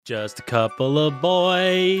Just a couple of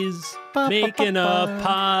boys making a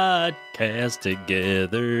podcast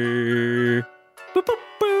together. Boop, boop,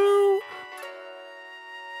 boo.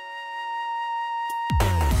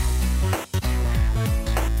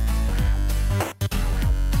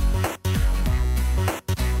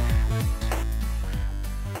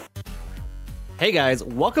 Hey guys,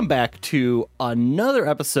 welcome back to another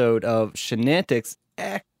episode of Shenantics.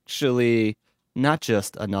 Actually, not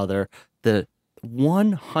just another, the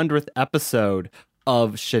 100th episode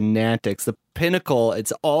of Shenantics, the pinnacle.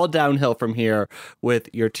 It's all downhill from here with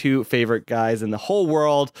your two favorite guys in the whole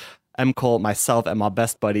world, M. Cole, myself, and my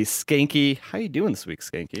best buddy, Skanky. How you doing this week,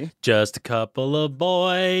 Skanky? Just a couple of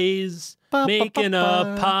boys making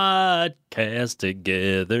a podcast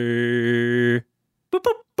together. Boop,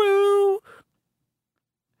 boop, boo.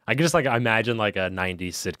 I can just imagine a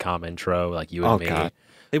 90s sitcom intro, like you and me. God.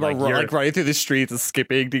 They were running through the streets and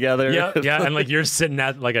skipping together. Yeah, and you're sitting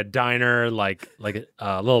at a diner, like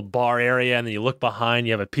a little bar area, and then you look behind,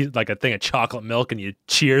 you have a piece, a thing of chocolate milk, and you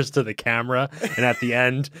cheers to the camera, and at the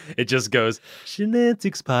end, it just goes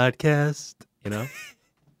Shenantics Podcast. You know,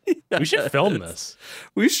 yes. We should film this.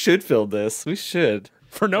 We should film this. We should.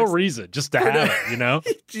 For no reason, just to have it, you know?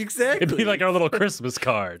 Exactly. It'd be like our little Christmas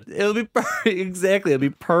card. It'll be exactly. It'll be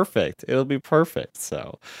perfect. It'll be perfect.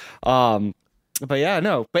 So, but yeah,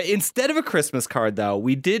 no. But instead of a Christmas card, though,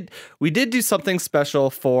 we did do something special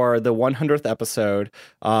for the 100th episode.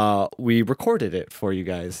 We recorded it for you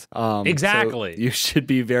guys. Exactly. So you should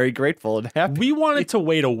be very grateful and happy. We wanted to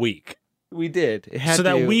wait a week. We did.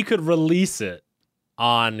 That we could release it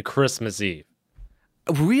on Christmas Eve.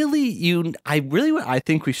 Really, I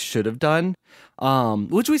think we should have done,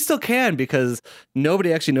 which we still can because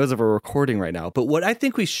nobody actually knows if we're recording right now. But what I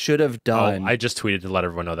think we should have done. Oh, I just tweeted to let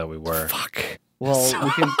everyone know that we were. Fuck. Well,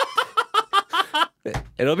 we can.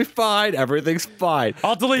 It'll be fine. Everything's fine.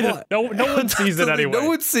 I'll delete it. No one sees it anyway. No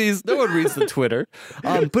one reads the Twitter.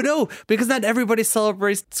 But no, because not everybody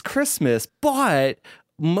celebrates Christmas. But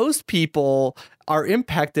most people are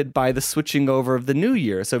impacted by the switching over of the New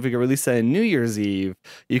Year. So if we can release that on New Year's Eve,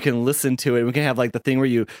 you can listen to it. We can have the thing where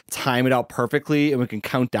you time it out perfectly and we can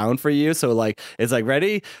count down for you. So it's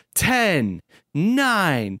ready? 10,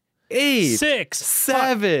 9, 8, 6,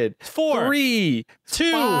 7, 4, 3,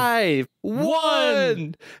 2, 5,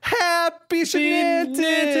 1. Happy Shenantics!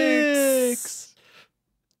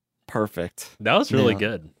 Perfect. That was really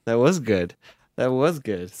good. That was good. So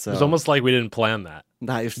it was almost like we didn't plan that.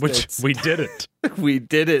 Which we didn't. We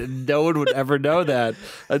did it. No one would ever know that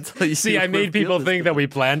until you see. I made people think that we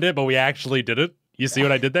planned it, but we actually didn't. You see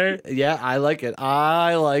what I did there? Yeah, I like it.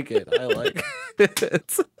 I like it.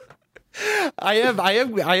 I am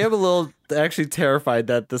a little actually terrified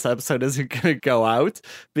that this episode isn't going to go out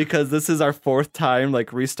because this is our fourth time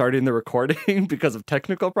restarting the recording because of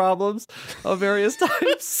technical problems of various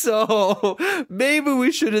types. So maybe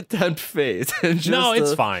we should attempt fate. No,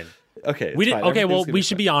 it's fine. Okay, we didn't. Okay, well, we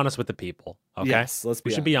should be honest with the people. Okay, yes, let's be.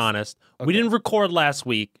 We should be honest. Okay. We didn't record last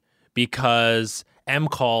week because M.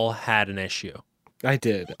 Cole had an issue. I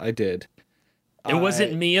did. It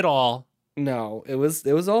wasn't me at all. No, it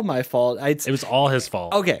was all my fault. It was all his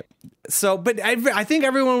fault. Okay, so but I think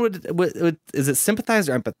everyone would is it sympathize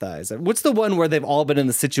or empathize? What's the one where they've all been in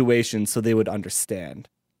the situation so they would understand?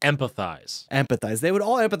 Empathize. They would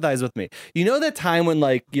all empathize with me. You know that time when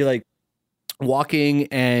you're walking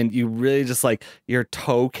and you really just your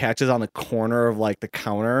toe catches on the corner of the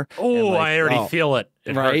counter. Oh, I already feel it.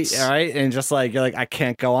 It hurts. Right, and just you're I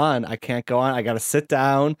can't go on. I gotta sit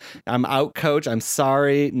down. I'm out, coach. I'm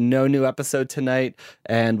sorry. No new episode tonight,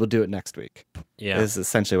 and we'll do it next week. Yeah, is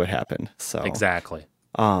essentially what happened. So exactly.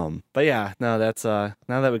 But yeah, no, that's now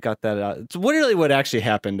that we got that out. It's what actually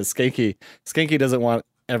happened is Skanky doesn't want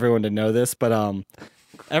everyone to know this, but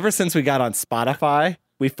ever since we got on Spotify,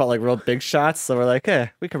 we felt like real big shots, so we're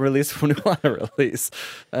we can release when we want to release,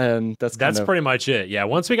 and that's pretty much it. Yeah,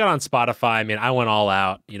 once we got on Spotify, I mean, I went all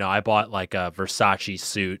out. You know, I bought a Versace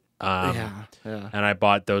suit, and I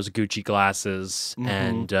bought those Gucci glasses,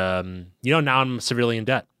 and now I'm severely in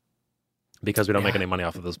debt because we don't make any money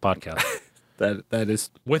off of this podcast. that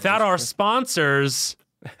is without our sponsors,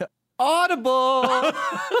 Audible.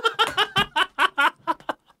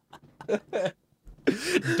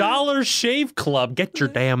 Dollar Shave Club, get your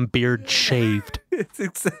damn beard shaved. It's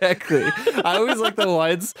exactly. I always like the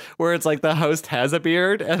ones where it's the host has a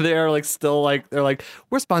beard and they're still they're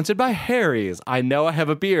we're sponsored by Harry's. I know I have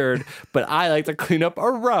a beard, but I like to clean up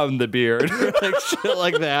around the beard. Shit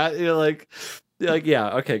like that. You're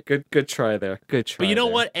yeah, okay, good try there. Good try. But you know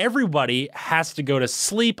what? Everybody has to go to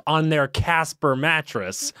sleep on their Casper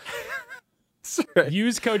mattress. right.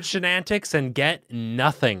 Use code Shenantics and get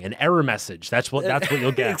nothing. An error message. That's what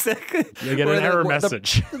you'll get. Exactly. You'll get an error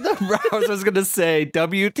message. The browser's going to say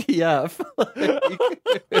WTF.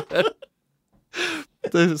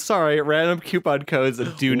 Sorry, random coupon codes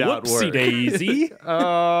that do not work. Whoopsie daisy.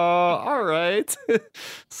 All right.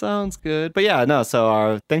 Sounds good. But yeah, no,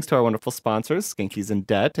 so thanks to our wonderful sponsors, Skinkies in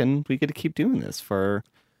Debt, and we get to keep doing this for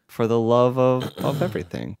the love of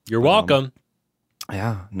everything. You're welcome.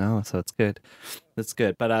 Yeah, no, so it's good. It's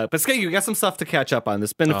good. But Skanky, we got some stuff to catch up on.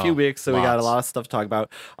 It's been a few weeks, so we got a lot of stuff to talk about.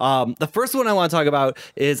 The first one I want to talk about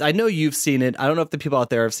is, I know you've seen it. I don't know if the people out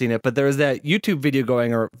there have seen it, but there's that YouTube video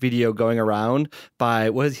going around by,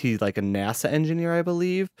 what is he, like a NASA engineer, I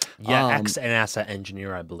believe? Yeah, ex-NASA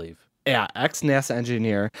engineer, I believe. Yeah, ex-NASA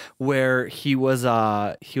engineer, where he was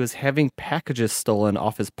having packages stolen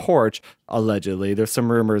off his porch, allegedly. There's some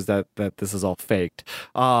rumors that this is all faked.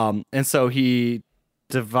 And so he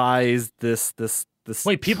devised this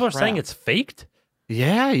Wait, people are saying trap. it's faked?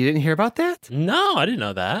 Yeah, you didn't hear about that? No, I didn't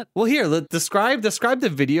know that. Well, here, describe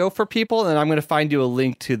the video for people, and I'm going to find you a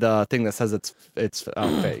link to the thing that says it's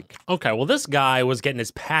fake. Okay, well, this guy was getting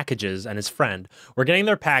his packages, and his friend were getting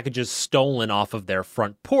their packages stolen off of their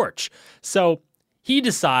front porch. So he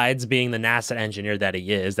decides, being the NASA engineer that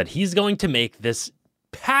he is, that he's going to make this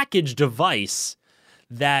package device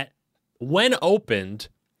that, when opened,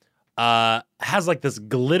 has like this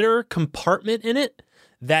glitter compartment in it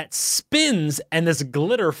that spins, and this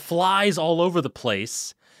glitter flies all over the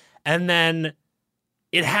place. And then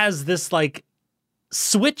it has this like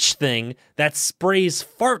switch thing that sprays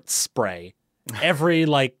fart spray every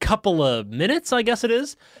like couple of minutes, I guess it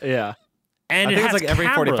is. Yeah. And I think it has it's like every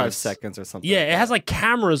 45 cameras. seconds or something. Yeah, like it has like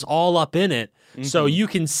cameras all up in it. So Mhm. you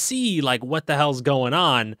can see like what the hell's going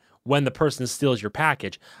on when the person steals your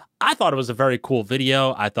package. I thought it was a very cool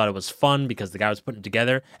video. I thought it was fun because the guy was putting it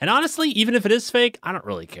together. And honestly, even if it is fake, I don't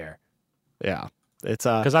really care. Yeah. It's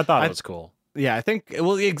Because I thought it was cool. yeah, I think,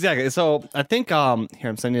 well, exactly. So I think here,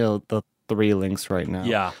 I'm sending you the 3 links right now.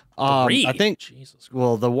 Yeah. I think, Jesus Christ.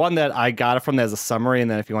 well, the one that I got it from as a summary,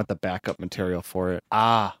 and then if you want the backup material for it,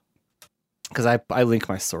 because I link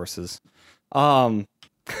my sources.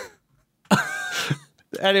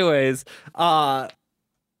 Anyways,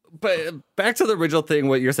 but back to the original thing,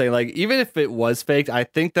 what you're saying, like, even if it was faked, I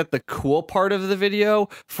think that the cool part of the video,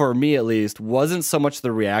 for me at least, wasn't so much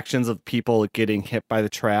the reactions of people getting hit by the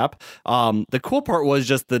trap. The cool part was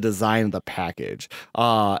just the design of the package,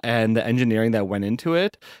 and the engineering that went into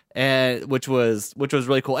it, and which was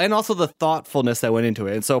really cool, and also the thoughtfulness that went into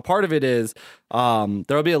it. And so part of it is,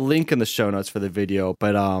 there'll be a link in the show notes for the video,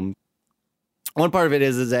 but one part of it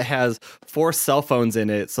is it has 4 cell phones in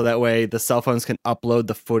it, so that way the cell phones can upload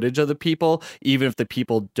the footage of the people, even if the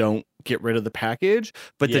people don't get rid of the package.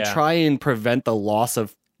 But to try and prevent the loss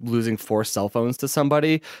of losing 4 cell phones to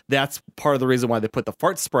somebody, that's part of the reason why they put the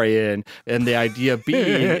fart spray in. And the idea being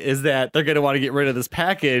is that they're going to want to get rid of this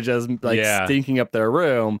package as like stinking up their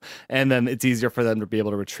room, and then it's easier for them to be able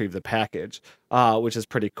to retrieve the package, which is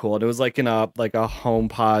pretty cool. And it was like in a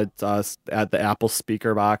HomePod at the Apple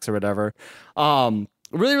speaker box or whatever. Really,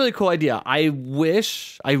 really cool idea. I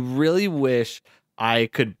really wish I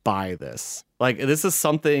could buy this. Like, this is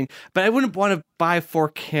something, but I wouldn't want to buy 4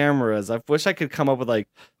 cameras. I wish I could come up with like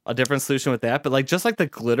a different solution with that. But like, just like the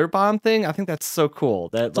glitter bomb thing, I think that's so cool.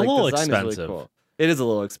 That It's like a little design expensive. is really cool. It is a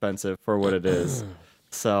little expensive for what it is.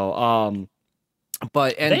 So,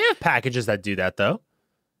 but and They have packages that do that, though.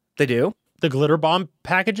 they do. The glitter bomb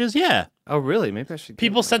packages, yeah. Oh, really? Maybe I should. get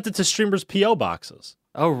People one. sent it to streamers' P.O. boxes.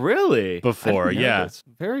 Oh, really? Before, I didn't know yeah. this.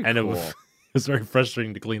 Very And cool. it was very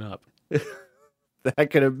frustrating to clean up. I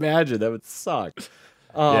can imagine that would suck.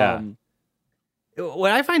 Yeah.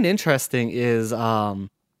 What I find interesting is I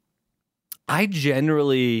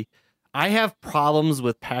have problems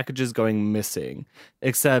with packages going missing,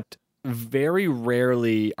 except very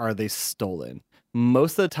rarely are they stolen.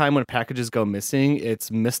 Most of the time when packages go missing,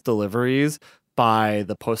 it's missed deliveries by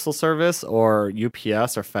the postal service or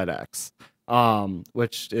UPS or FedEx.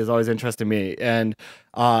 Which is always interesting to me. And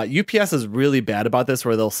UPS is really bad about this,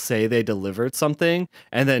 where they'll say they delivered something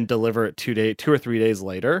and then deliver it 2 or 3 days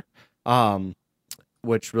later,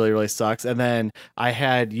 which really, really sucks. And then I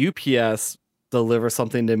had UPS deliver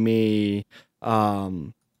something to me,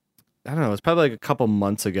 I don't know, it was probably like a couple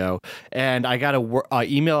months ago, and I got a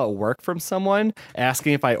email at work from someone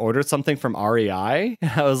asking if I ordered something from REI,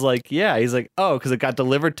 and I was like, yeah. He's like, oh, because it got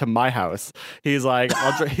delivered to my house. He's like,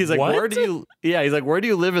 he's like, What? where do you? Yeah, he's like, where do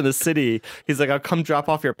you live in the city? He's like, I'll come drop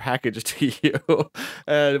off your package to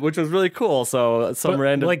you, which was really cool. So some But,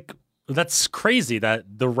 random, like, that's crazy that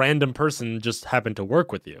the random person just happened to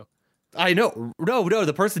work with you. I know. No,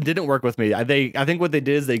 the person didn't work with me. I think what they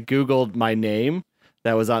did is they Googled my name.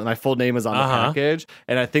 That was on my full name was on the package,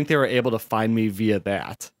 and I think they were able to find me via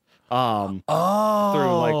that. Through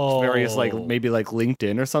like various like maybe like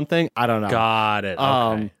LinkedIn or something. I don't know. Got it.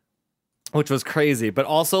 Okay. Which was crazy, but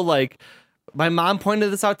also like my mom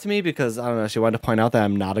pointed this out to me because I don't know, she wanted to point out that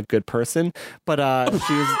I'm not a good person, but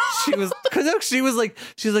she was like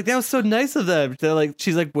that was so nice of them. They're like,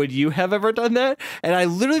 she's like, would you have ever done that? And I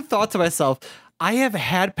literally thought to myself, I have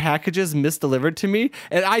had packages misdelivered to me,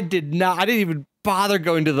 and I didn't even bother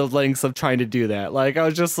going to the lengths of trying to do that. Like, I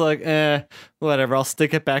was just like, whatever, I'll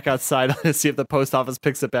stick it back outside and see if the post office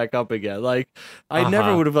picks it back up again. Like, I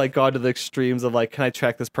never would have like gone to the extremes of like, can I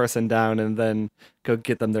track this person down and then go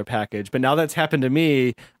get them their package? But now that's happened to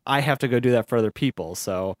me, I have to go do that for other people.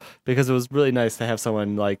 So, because it was really nice to have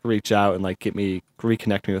someone like reach out and like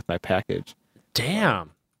reconnect me with my package.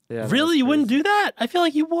 Damn. Yeah, really? You wouldn't do that? I feel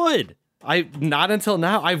like you would. Not until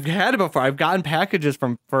now. I've had it before. I've gotten packages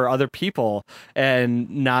for other people and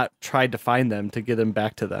not tried to find them to get them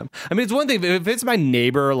back to them. I mean, it's one thing if it's my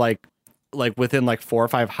neighbor, like within like 4 or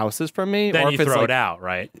 5 houses from me, then or you if it's throw like, it out,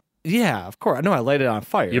 right? Yeah, of course. No, I light it on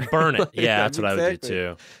fire. You burn it. Like, Yeah, that's what exactly. I would do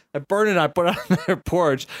too. I burn it. I put it on their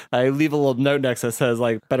porch. I leave a little note next that says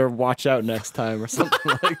like, "Better watch out next time" or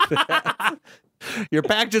something like that. Your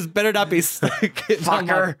packages better not be stuck on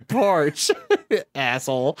my porch,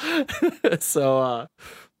 asshole. So,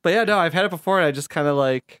 but yeah, no, I've had it before, and I just kind of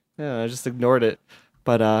like, I just ignored it.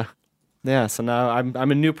 But yeah, so now I'm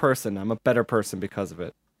a new person. I'm a better person because of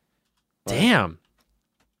it. But, damn.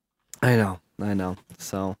 I know.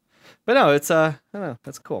 So, but no, it's I don't know.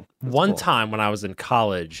 That's cool. One time when I was in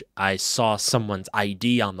college, I saw someone's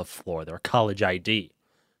ID on the floor, their college ID.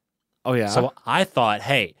 Oh yeah. So I thought,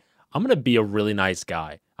 hey, I'm going to be a really nice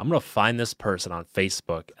guy. I'm going to find this person on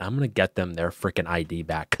Facebook, and I'm going to get them their freaking ID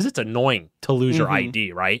back. Because it's annoying to lose your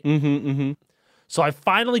ID, right? So I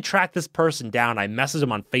finally tracked this person down. I messaged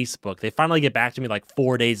them on Facebook. They finally get back to me like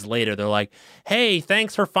 4 days later. They're like, hey,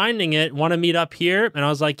 thanks for finding it. Want to meet up here? And I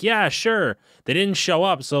was like, yeah, sure. They didn't show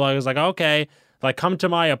up. So I was like, okay, like come to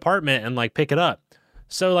my apartment and like pick it up.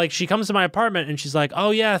 So like she comes to my apartment and she's like,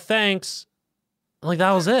 oh yeah, thanks. And, like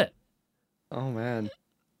that was it. Oh man.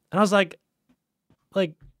 And I was like,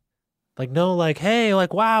 no, like, hey,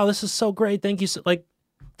 like, wow, this is so great. Thank you. So, like,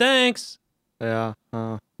 thanks. Yeah.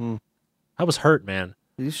 I was hurt, man.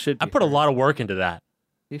 You should be. I put a lot of work into that.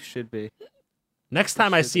 You should be. Next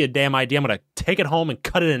time I see a damn ID, I'm going to take it home and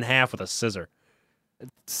cut it in half with a scissor.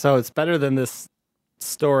 So it's better than this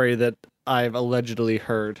story that I've allegedly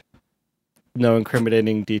heard. No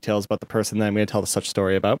incriminating details about the person that I'm going to tell such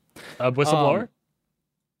story about. A whistleblower?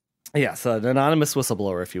 Yeah, so an anonymous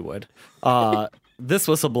whistleblower, if you would. This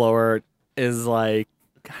whistleblower is like,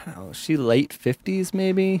 I don't know, she late 50s,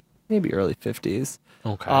 maybe early 50s.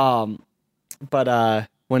 Okay. But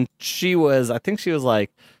when she was, I think she was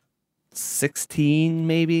like 16,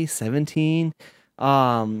 maybe 17,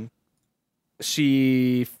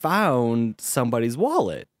 she found somebody's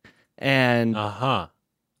wallet. And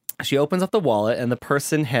she opens up the wallet and the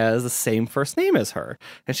person has the same first name as her.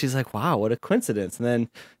 And she's like, wow, what a coincidence. And then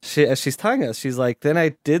as she's telling us, she's like, then I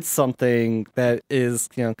did something that is,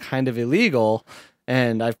 kind of illegal.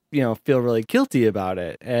 And I, feel really guilty about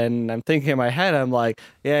it. And I'm thinking in my head, I'm like,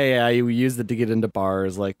 yeah, you used it to get into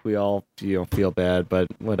bars. Like we all, feel bad, but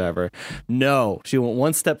whatever. No, she went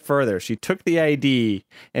one step further. She took the ID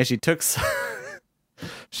and she took some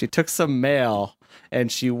mail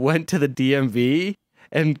and she went to the DMV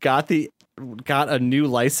and got a new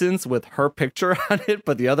license with her picture on it,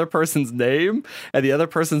 but the other person's name and the other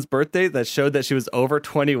person's birthday that showed that she was over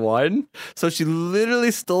 21. So she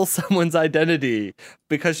literally stole someone's identity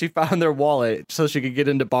because she found their wallet so she could get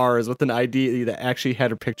into bars with an ID that actually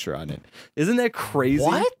had her picture on it. Isn't that crazy?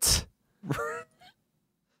 What?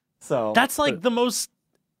 So that's like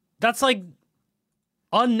that's like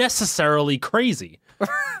unnecessarily crazy.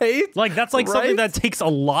 Right? Like that's like something that takes a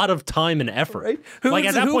lot of time and effort. Right? Like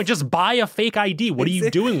at that point, just buy a fake ID. What are you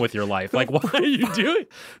doing with your life? Like, what are you doing?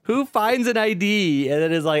 Who finds an ID and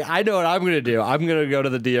then is like, I know what I'm going to do. I'm going to go to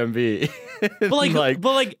the DMV. But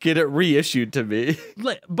like, get it reissued to me.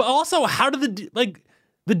 But also, how did the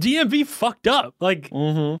DMV fucked up? Like,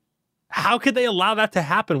 how could they allow that to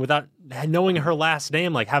happen without knowing her last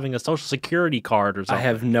name, like having a social security card or something? I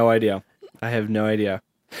have no idea.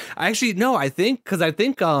 Actually, no, I think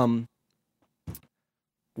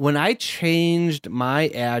when I changed my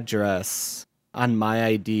address on my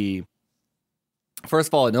ID, first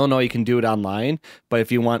of all, in Illinois, you can do it online, but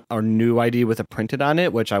if you want a new ID with a printed on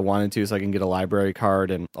it, which I wanted to so I can get a library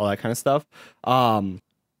card and all that kind of stuff,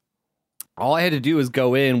 all I had to do was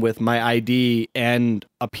go in with my ID and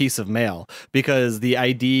a piece of mail, because the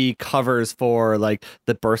ID covers for like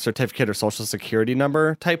the birth certificate or social security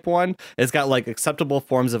number type one. It's got like acceptable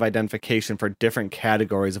forms of identification for different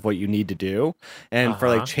categories of what you need to do. And for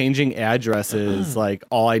like changing addresses, like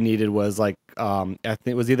all I needed was like I think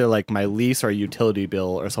it was either like my lease or a utility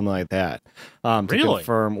bill or something like that to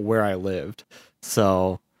confirm where I lived.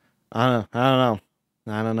 So I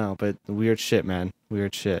don't know, but weird shit, man.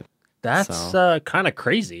 Weird shit. That's kind of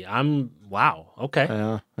crazy. Wow.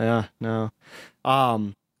 Okay. Yeah, no.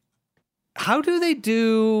 How do they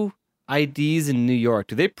do IDs in New York?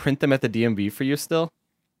 Do they print them at the DMV for you still?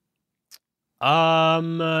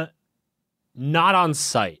 Not on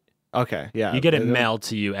site. Okay, yeah. You get it mailed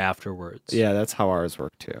to you afterwards. Yeah, that's how ours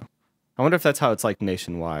work too. I wonder if that's how it's like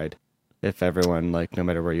nationwide. If everyone, like, no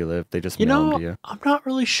matter where you live, they just mail them to you. I'm not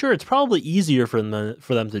really sure. It's probably easier for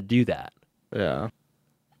them to do that. Yeah.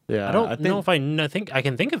 Yeah, I don't know if I think I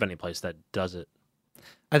can think of any place that does it.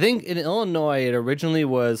 I think in Illinois, it originally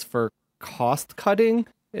was for cost cutting,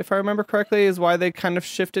 if I remember correctly, is why they kind of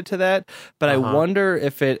shifted to that. But I wonder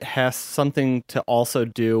if it has something to also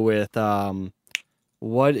do with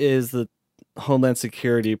what is the Homeland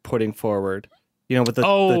Security putting forward? You know, with the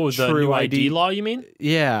true new ID law, you mean?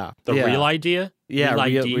 Yeah, real ID. Yeah,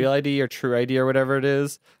 real ID or true ID or whatever it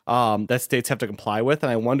is, that states have to comply with,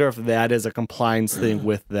 and I wonder if that is a compliance thing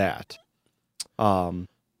with that.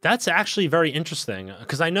 That's actually very interesting,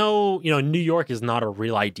 because I know, New York is not a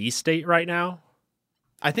real ID state right now.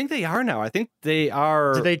 I think they are now. I think they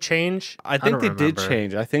are. Did they change? I think they did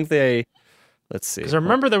change. I think they. Let's see. Because I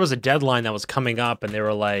remember there was a deadline that was coming up, and they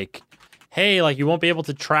were like, "Hey, like you won't be able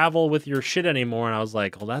to travel with your shit anymore," and I was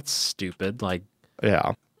like, "Well, that's stupid." Like,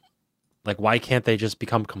 yeah. Like, why can't they just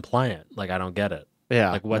become compliant? Like, I don't get it.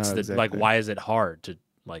 Yeah. Like, like, why is it hard to,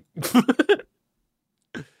 like,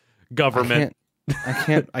 government?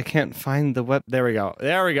 I can't find the web. There we go.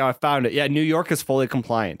 I found it. Yeah, New York is fully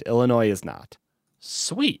compliant. Illinois is not.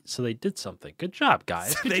 Sweet. So they did something. Good job,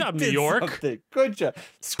 guys. Good job, New York. Something. Good job.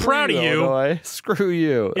 Proud of you. Illinois. Screw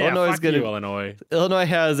you. Yeah, Illinois. Illinois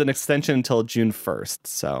has an extension until June 1st,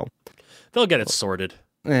 so they'll get it sorted.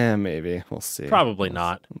 Maybe. We'll see. Probably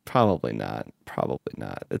not. Probably not.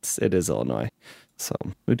 It is Illinois. So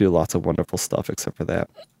we do lots of wonderful stuff except for that.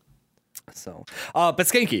 So but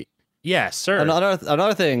Skanky. Yes, sir.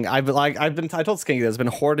 Another thing, I told Skanky that I've been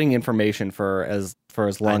hoarding information for as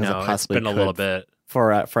long as I possibly could. It's been a little bit.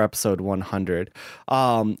 For episode 100.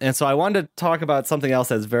 And so I wanted to talk about something else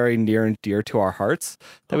that's very near and dear to our hearts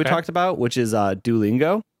that we talked about, which is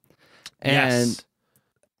Duolingo. And yes.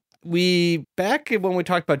 Back when we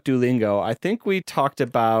talked about Duolingo, I think we talked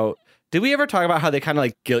about, did we ever talk about how they kind of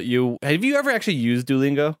like guilt you? Have you ever actually used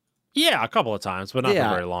Duolingo? Yeah, a couple of times, but not for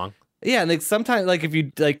very long. Yeah, and like sometimes, like if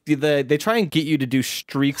you like they try and get you to do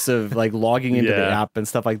streaks of like logging into the app and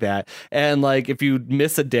stuff like that, and like if you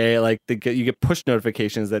miss a day, like you get push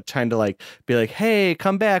notifications that trying to like be like, "Hey,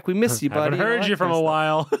 come back, we miss you, buddy." Haven't heard you from a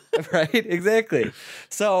while, right? Exactly.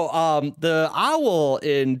 So, the owl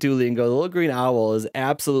in Duolingo, the little green owl, is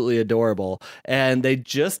absolutely adorable, and they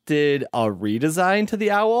just did a redesign to the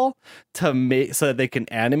owl to make so that they can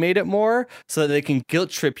animate it more, so that they can guilt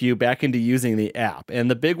trip you back into using the app. And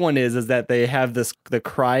the big one is that they have the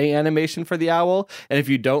crying animation for the owl, and if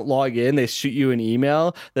you don't log in, they shoot you an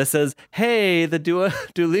email that says, "Hey, the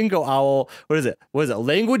Duolingo owl, what is it?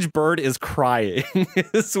 Language bird is crying,"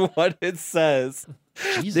 is what it says.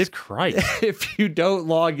 Jesus Christ! If you don't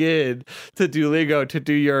log in to Duolingo to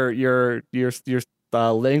do your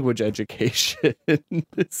language education,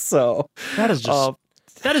 so that is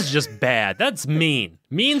just bad. That's mean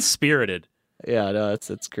spirited. Yeah, no,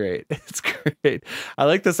 it's great. It's great. I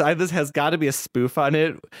like this. This has got to be a spoof on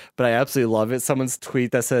it, but I absolutely love it. Someone's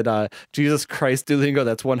tweet that said, "Jesus Christ, Duolingo,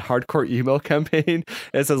 that's one hardcore email campaign."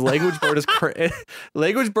 And it says, "Language bird is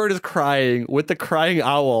Language bird is crying with the crying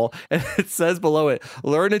owl," and it says below it,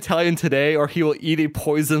 "Learn Italian today, or he will eat a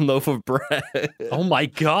poison loaf of bread." Oh my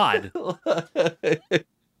god,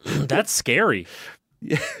 that's scary.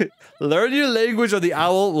 Learn your language or the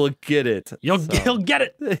owl will get it. He'll get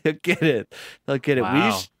it. He'll get it. He'll get it.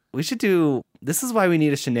 Wow. We should do. This is why we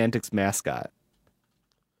need a Shenantics mascot.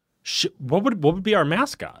 What would be our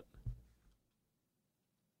mascot?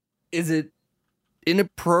 Is it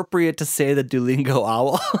inappropriate to say the Duolingo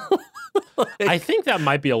owl? I think that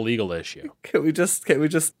might be a legal issue. Can we just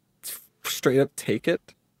straight up take it?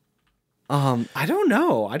 I don't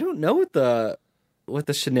know. I don't know what the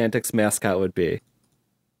Shenantics mascot would be.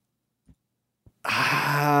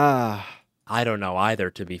 I don't know either,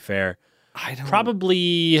 to be fair. I don't.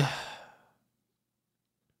 Probably.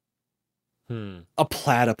 A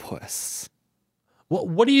platypus.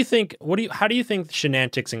 What do you think? How do you think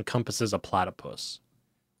Shenantics encompasses a platypus?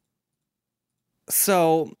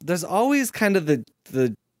 So there's always kind of the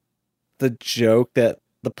joke that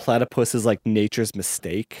the platypus is like nature's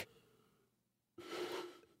mistake.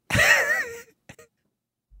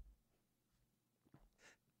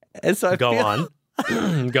 And so Go on.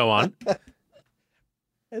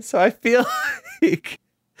 And so I feel like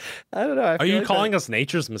I don't know. Are you calling us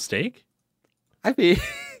nature's mistake? I mean,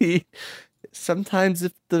 sometimes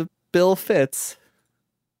if the bill fits,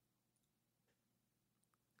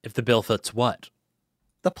 If the bill fits what?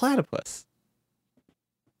 the platypus.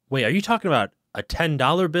 Wait, are you talking about a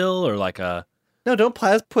 $10 bill or like a? No, don't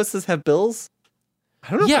platypuses have bills?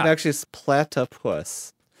 I don't know Yeah. if it actually is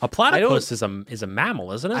platypus. A platypus is a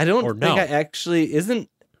mammal, isn't it? I don't or think no? I actually isn't.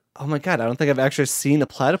 Oh my god, I don't think I've actually seen a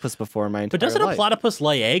platypus before in my entire But doesn't life. a platypus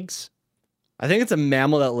lay eggs? I think it's a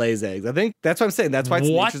mammal that lays eggs. I think that's what I'm saying. That's why it's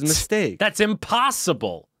What? nature's mistake. That's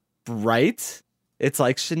impossible. Right? It's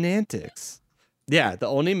like Shenantics. Yeah, the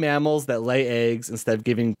only mammals that lay eggs instead of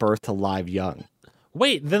giving birth to live young.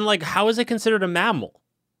 Wait, then like how is it considered a mammal?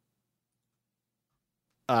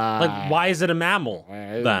 Like why is it a mammal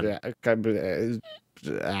then?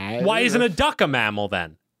 Why isn't a duck a mammal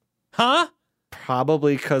then? Huh?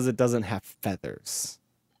 Probably because it doesn't have feathers.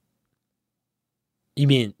 You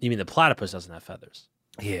mean the platypus doesn't have feathers?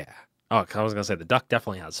 Yeah. Oh, 'cause I was gonna say the duck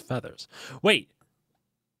definitely has feathers. Wait.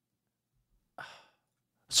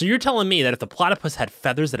 So you're telling me that if the platypus had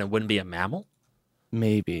feathers, then it wouldn't be a mammal?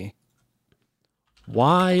 Maybe.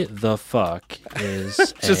 Why the fuck is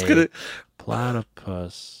Just a gonna.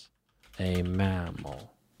 platypus a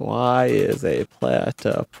mammal? Why is a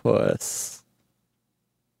platypus?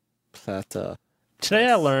 Today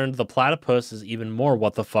I learned the platypus is even more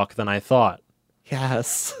what the fuck than I thought.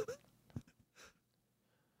 Yes.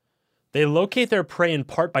 They locate their prey in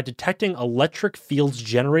part by detecting electric fields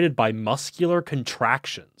generated by muscular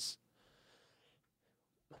contractions.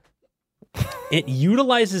 It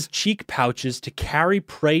utilizes cheek pouches to carry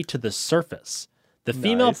prey to the surface. The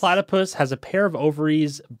female Nice. platypus has a pair of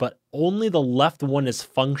ovaries, but only the left one is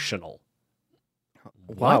functional.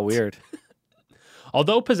 Wow, What? weird.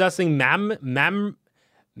 Although possessing mammary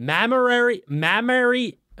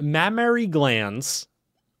glands,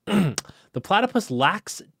 the platypus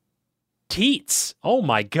lacks teats. Oh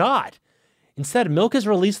my god. Instead, milk is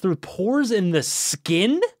released through pores in the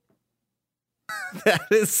skin? That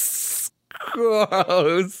is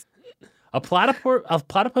gross. A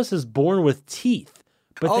platypus is born with teeth,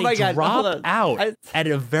 but Oh my they God, hold drop on. out at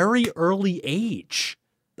a very early age.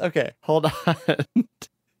 Okay, hold on.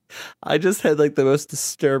 I just had like the most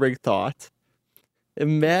disturbing thought.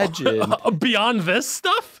 Imagine, Beyond this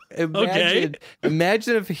stuff? imagine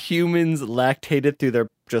if humans lactated through their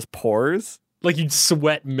just pores. Like you'd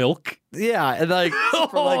sweat milk? Yeah, and like,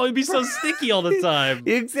 It'd be so sticky all the time.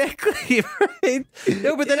 Exactly, right?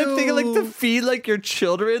 No, but then I'm thinking like to Ew. feed like your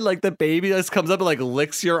children, like the baby just comes up and like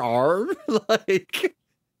licks your arm, like.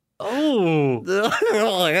 Oh,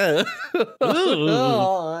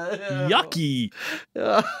 yucky.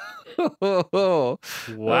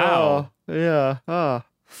 Wow. Yeah. Are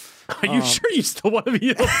you sure you still want to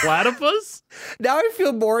be a platypus? Now I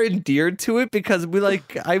feel more endeared to it because we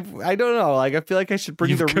like I don't know, like I feel like I should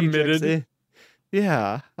bring You've the committed? rejects in.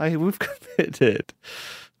 Yeah, we've committed.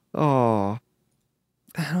 Oh,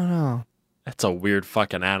 I don't know. That's a weird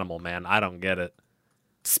fucking animal, man. I don't get it.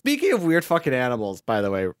 Speaking of weird fucking animals, by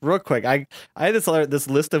the way, real quick, I had this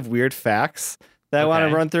list of weird facts that I want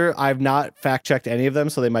Okay. to run through. I've not fact checked any of them,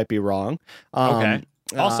 so they might be wrong. Okay.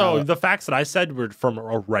 Also, uh, the facts that I said were from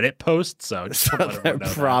a Reddit post, so just So let everyone they're know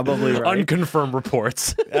that. probably right. Unconfirmed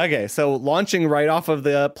reports. Okay, so launching right off of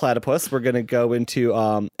the platypus, we're gonna go into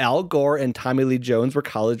Al Gore and Tommy Lee Jones were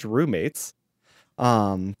college roommates.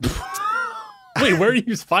 Wait, where are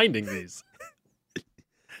you finding these?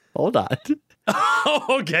 Hold on.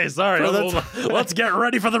 Oh, okay, sorry. For the Well, let's get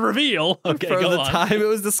ready for the reveal. Okay, For go the on. time it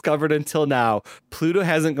was discovered until now, Pluto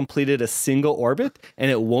hasn't completed a single orbit,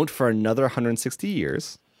 and it won't for another 160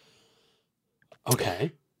 years.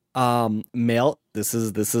 Okay. Male. This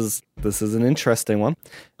is an interesting one.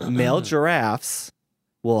 Male giraffes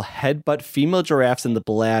will headbutt female giraffes in the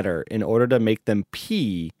bladder in order to make them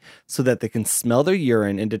pee, so that they can smell their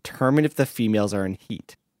urine and determine if the females are in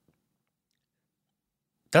heat.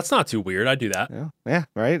 That's not too weird. I do that. Yeah,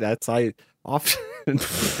 right. That's I often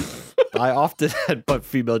headbutt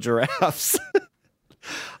female giraffes.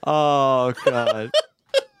 Oh god.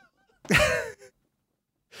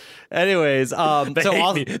 Anyways, They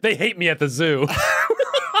hate me. They hate me at the zoo.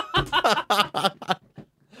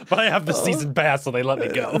 But I have the season pass, so they let me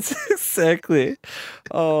go. Exactly.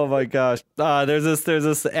 Oh my gosh. There's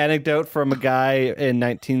this anecdote from a guy in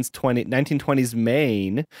 1920s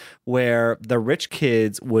Maine where the rich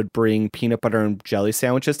kids would bring peanut butter and jelly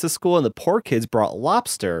sandwiches to school, and the poor kids brought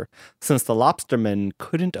lobster, since the lobstermen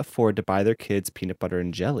couldn't afford to buy their kids peanut butter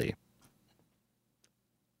and jelly.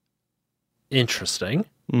 Interesting.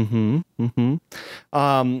 One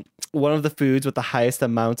of the foods with the highest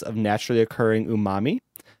amounts of naturally occurring umami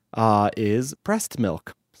is breast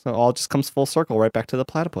milk. So it all just comes full circle right back to the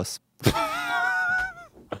platypus.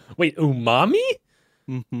 Wait, umami?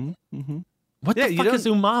 What Yeah, the you fuck don't- is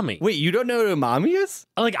umami? Wait, you don't know what umami is?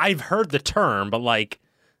 Like, I've heard the term, but like,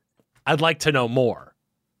 I'd like to know more.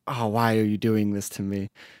 Oh, why are you doing this to me?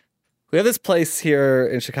 We have this place here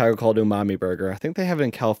in Chicago called Umami Burger. I think they have it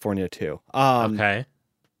in California too. Okay.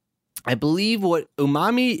 I believe what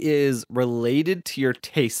umami is related to your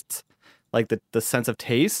taste, like the sense of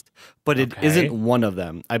taste, but it Okay. isn't one of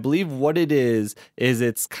them. I believe what it is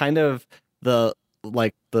it's kind of the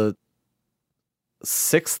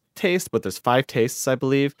sixth taste, but there's 5 tastes, I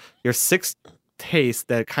believe. Your sixth taste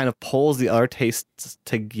that kind of pulls the other tastes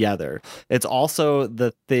together. It's also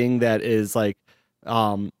the thing that is like,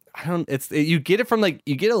 you get it from like,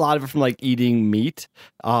 you get a lot of it from like eating meat,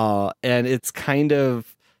 and it's kind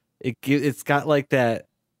of, it's got like that,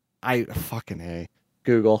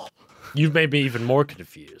 Google. You've made me even more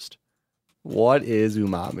confused. What is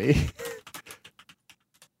umami?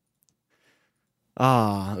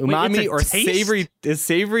 Umami it's a or taste?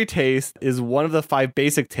 savory taste is one of the 5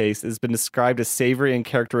 basic tastes. It's been described as savory and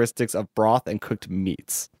characteristics of broth and cooked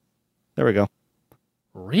meats. There we go.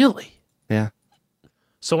 Really? Yeah.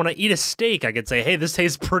 So when I eat a steak, I could say, hey, this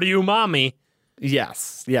tastes pretty umami.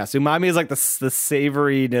 Yes. Umami is like the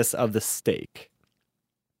savoriness of the steak.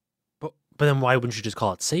 But then why wouldn't you just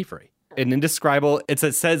call it savory? An indescribable. It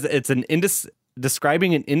says it's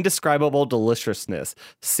describing an indescribable deliciousness.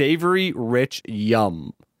 Savory, rich,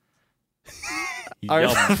 yum. Are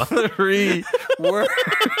Yum. 3 words.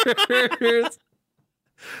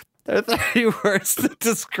 There are 3 words to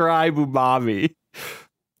describe umami.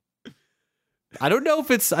 I don't know if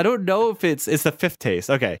it's the 5th taste.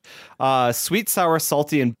 Okay. Sweet, sour,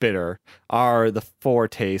 salty, and bitter are the 4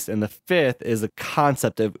 tastes, and the 5th is the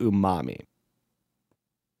concept of umami.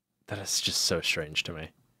 That is just so strange to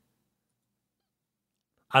me.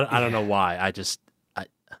 I don't know why.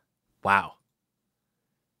 Wow.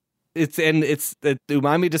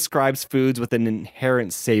 Umami describes foods with an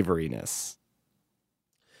inherent savoriness.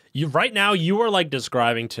 Right now you are like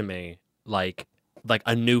describing to me like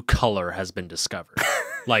a new color has been discovered.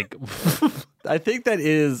 Like I think that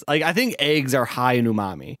is like, I think eggs are high in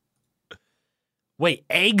umami. wait,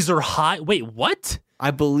 eggs are high. Wait, what?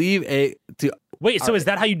 I believe Wait, so is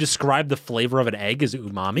that how you describe the flavor of an egg? Is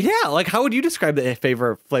umami? yeah, like how would you describe the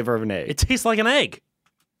flavor of an egg? It tastes like an egg.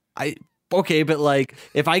 Okay, but like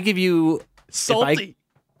if I give you Salty.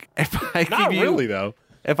 if I Not give you really though.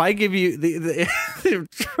 If I give you the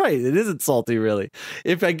right, it isn't salty really.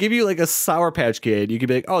 If I give you like a Sour Patch Kid, you could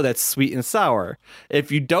be like, "Oh, that's sweet and sour."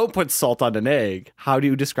 If you don't put salt on an egg, how do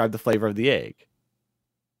you describe the flavor of the egg?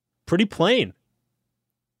 Pretty plain.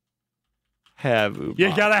 Have umami.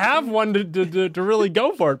 You gotta have one to really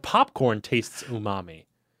go for it. Popcorn tastes umami.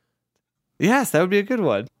 Yes, that would be a good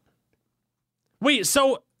one. Wait,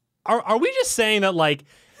 so are we just saying that like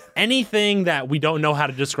anything that we don't know how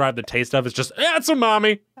to describe the taste of is just it's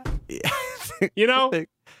umami? You know?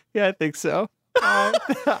 I think so. How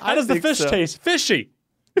does the fish taste? Fishy.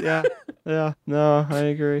 Yeah, no, I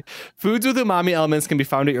agree. Foods with umami elements can be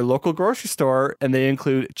found at your local grocery store, and they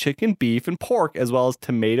include chicken, beef, and pork, as well as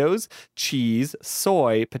tomatoes, cheese,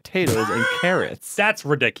 soy, potatoes, and carrots. That's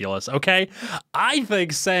ridiculous, okay? I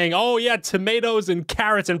think saying, oh yeah, tomatoes and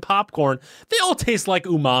carrots and popcorn, they all taste like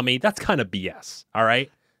umami. That's kind of BS, all right?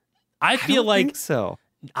 I feel like think so.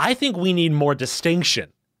 I think we need more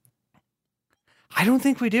distinction. I don't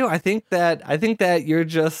think we do. I think that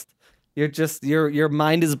your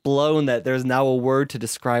mind is blown that there's now a word to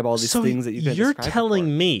describe all these things that you're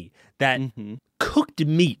telling me that cooked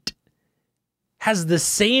meat has the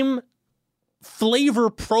same flavor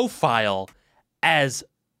profile as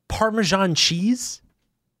Parmesan cheese?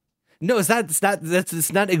 No, it's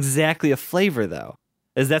not exactly a flavor though.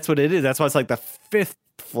 That's what it is. That's why it's like the 5th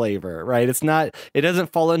flavor, right? It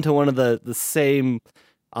doesn't fall into one of the same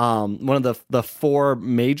one of the 4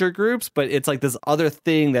 major groups, but it's like this other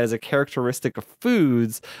thing that is a characteristic of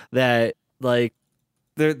foods that like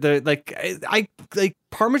they're like I like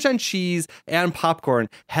Parmesan cheese and popcorn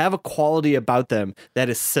have a quality about them that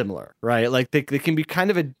is similar, right? Like they can be kind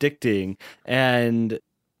of addicting, and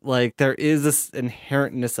like there is this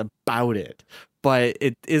inherentness about it, but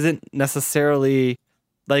it isn't necessarily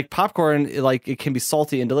like popcorn. Like it can be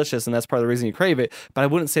salty and delicious, and that's part of the reason you crave it. But I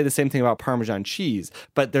wouldn't say the same thing about Parmesan cheese.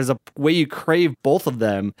 But there's a way you crave both of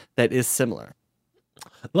them that is similar.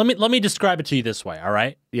 Let me describe it to you this way, all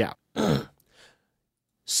right? Yeah.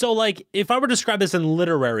 So, like, if I were to describe this in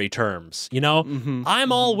literary terms, you know,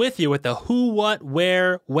 I'm all with you with the who, what,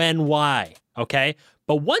 where, when, why, okay?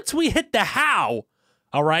 But once we hit the how,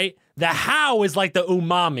 all right, the how is like the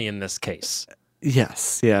umami in this case.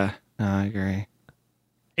 Yes. Yeah. No, I agree.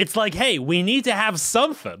 It's like, hey, we need to have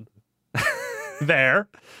something there,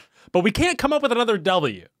 but we can't come up with another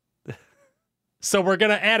W. So we're going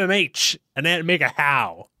to add an H and then make a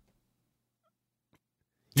how.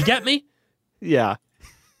 You get me? Yeah.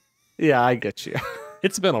 Yeah, I get you.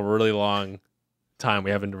 It's been a really long time we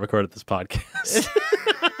haven't recorded this podcast.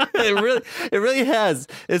 It really has.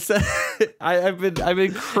 It's I've been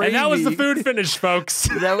crazy. And that was the food finish, folks.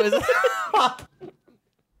 That was.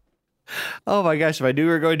 Oh my gosh! If I knew we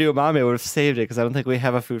were going to do umami, I would have saved it because I don't think we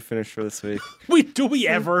have a food finish for this week. Do we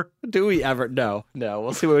ever? Do we ever? No.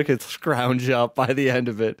 We'll see what we can scrounge up by the end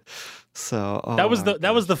of it. So that was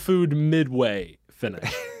the food midway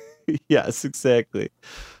finish. Yes, exactly.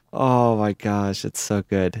 Oh my gosh, it's so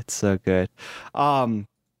good. It's so good.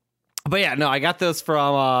 But yeah, no, I got those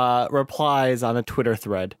from replies on a Twitter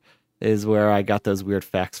thread is where I got those weird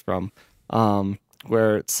facts from.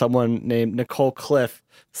 Where someone named Nicole Cliff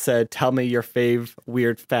said, "Tell me your fave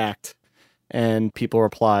weird fact," and people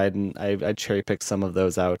replied, and I cherry picked some of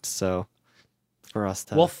those out. So for us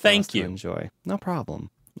to thank you. Enjoy. No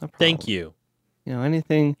problem. Thank you. You know,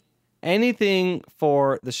 anything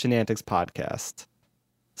for the Shenantics podcast.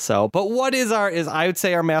 So, but what is I would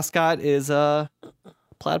say our mascot is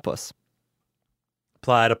platypus.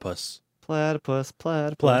 Platypus.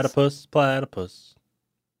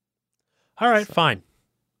 All right, fine.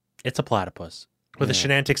 It's a platypus with a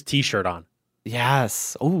Shenantics t-shirt on.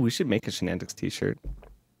 Yes. Oh, we should make a Shenantics t-shirt.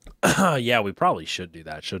 Yeah, we probably should do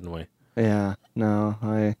that, shouldn't we? Yeah. No,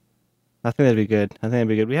 I think that'd be good.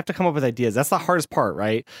 We have to come up with ideas. That's the hardest part,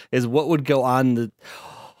 right? Is what would go on the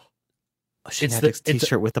Shenantics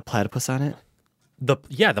t-shirt with the platypus on it? The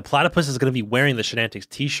platypus is going to be wearing the Shenantics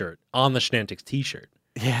t-shirt on the Shenantics t-shirt.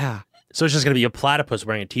 Yeah. So it's just going to be a platypus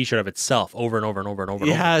wearing a t-shirt of itself over and over and over and over.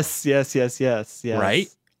 Yes. Right?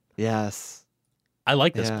 Yes. I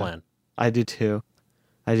like this plan. I do too.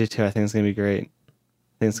 I think it's going to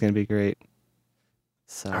be great.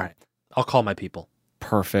 So. All right. I'll call my people.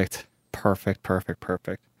 Perfect.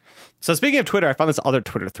 So speaking of Twitter, I found this other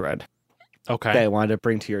Twitter thread. Okay. That I wanted to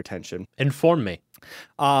bring to your attention. Inform me.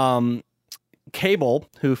 Cable,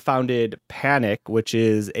 who founded Panic, which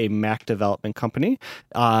is a Mac development company.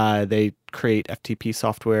 They create FTP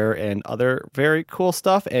software and other very cool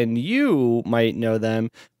stuff. And you might know them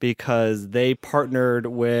because they partnered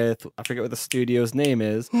with, I forget what the studio's name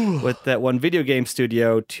is, with that one video game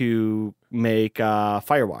studio to make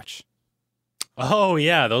Firewatch. Oh,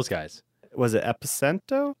 yeah, those guys. Was it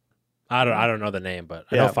Epicento? I don't know the name, but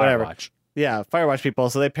I know Firewatch. Whatever. Yeah, Firewatch people.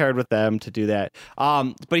 So they paired with them to do that.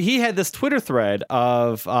 But he had this Twitter thread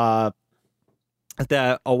of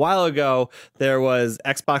that a while ago there was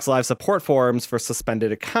Xbox Live support forums for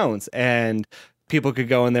suspended accounts, and people could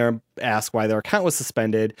go in there and ask why their account was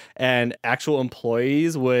suspended, and actual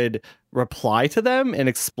employees would reply to them and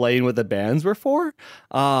explain what the bans were for.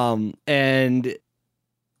 And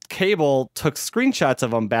Cable took screenshots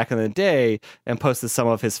of them back in the day and posted some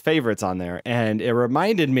of his favorites on there. And it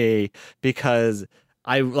reminded me because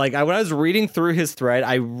when I was reading through his thread,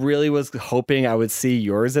 I really was hoping I would see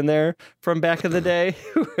yours in there from back in the day.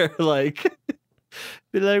 Where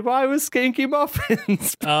be like, why was Skanky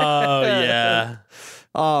Muffins? Oh yeah.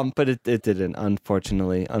 But it didn't,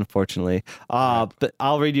 unfortunately. But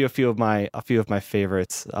I'll read you a few of my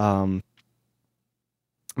favorites.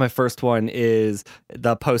 My first one is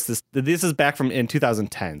the post. This is back from in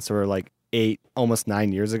 2010, so we're like almost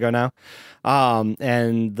 9 years ago now.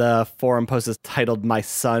 And the forum post is titled "My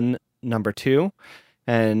Son Number 2,"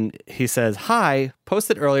 and he says, "Hi,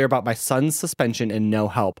 posted earlier about my son's suspension and no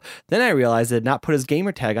help. Then I realized I did not put his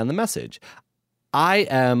gamer tag on the message. I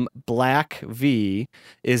am Black V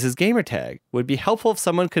is his gamer tag. Would be helpful if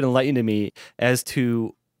someone could enlighten me as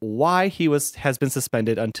to why he has been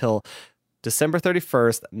suspended until December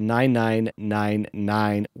 31st,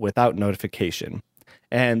 9999 without notification."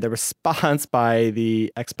 And the response by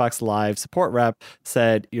the Xbox Live support rep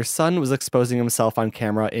said, "Your son was exposing himself on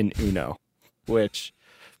camera in Uno," which,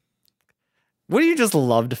 wouldn't you just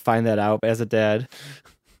love to find that out as a dad?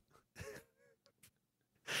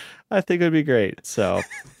 I think it would be great. So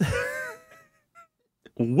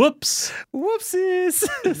Whoops.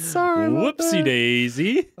 Whoopsies. Sorry. about Whoopsie that.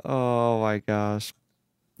 daisy. Oh my gosh.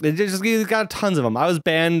 It just you got tons of them. I was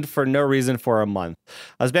banned for no reason for a month.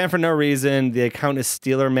 I was banned for no reason. The account is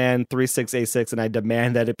SteelerMan3686, and I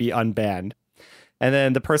demand that it be unbanned. And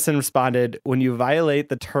then the person responded, "When you violate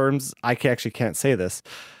the terms, I actually can't say this."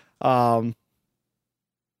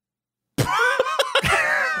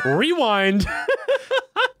 Rewind.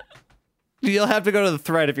 You'll have to go to the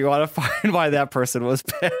thread if you want to find why that person was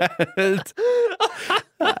banned.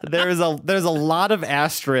 There's a lot of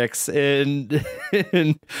asterisks in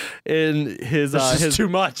his This is his too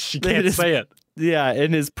much. You can't is- say it. yeah,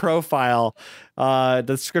 in his profile. The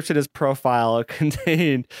description of his profile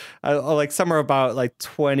contained like somewhere about like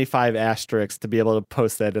 25 asterisks to be able to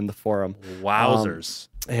post that in the forum. Wowzers.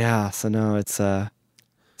 Yeah, so no, it's so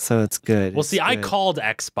it's good. Well, It's see, I good. called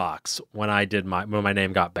Xbox when my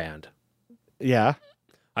name got banned. Yeah,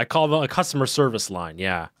 I called a customer service line.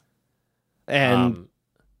 Yeah. and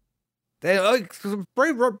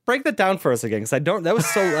break that down for us again, because I don't. That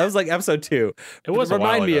was like episode 2. It was a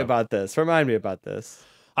while Remind me ago. about this. Remind me about this.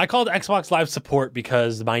 I called Xbox Live support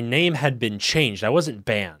because my name had been changed. I wasn't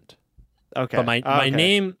banned, Okay, but my okay.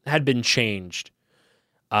 name had been changed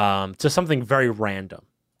to something very random.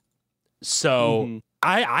 So Mhm.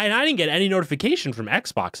 I didn't get any notification from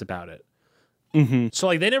Xbox about it. Mm-hmm. So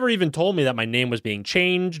like they never even told me that my name was being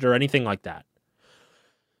changed or anything like that.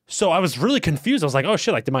 So I was really confused. I was like, oh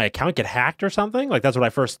shit, like did my account get hacked or something? Like that's what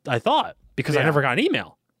I thought because I Yeah. never got an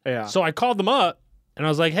email. Yeah. So I called them up and I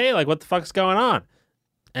was like, hey, like what the fuck's going on?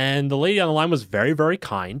 And the lady on the line was very, very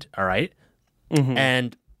kind. All right. Mhm.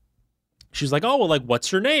 And she's like, oh, well, like,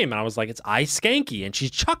 what's your name? And I was like, it's iSkanky. And she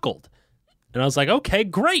chuckled. And I was like, okay,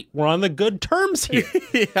 great. We're on the good terms here.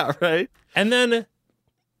 yeah, right. And then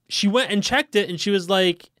she went and checked it and she was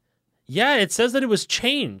like, yeah, it says that it was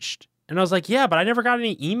changed. And I was like, yeah, but I never got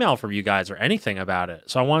any email from you guys or anything about it.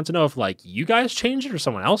 So I wanted to know if like you guys changed it or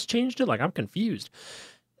someone else changed it. Like, I'm confused.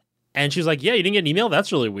 And she was like, yeah, you didn't get an email?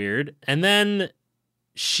 That's really weird. And then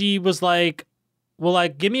she was like, well,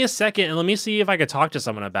 like, give me a second and let me see if I could talk to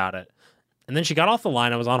someone about it. And then she got off the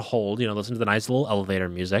line. I was on hold, listening to the nice little elevator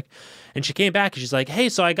music. And she came back and she's like, hey,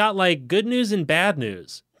 so I got like good news and bad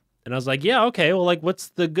news. And I was like, yeah, okay. Well, like, what's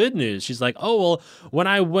the good news? She's like, oh, well, when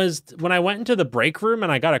I went into the break room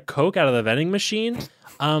and I got a Coke out of the vending machine,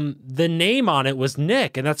 the name on it was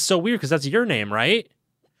Nick. And that's so weird because that's your name, right?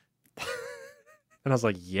 And I was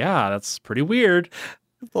like, yeah, that's pretty weird.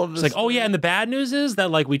 It's like, oh yeah, and the bad news is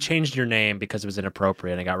that like we changed your name because it was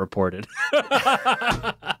inappropriate and it got reported.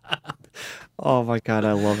 Oh my god,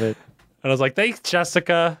 I love it. And I was like, thanks,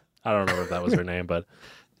 Jessica. I don't remember if that was her name, but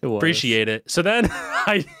It was. appreciate it. So then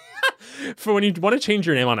for when you want to change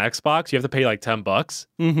your name on Xbox, you have to pay like $10.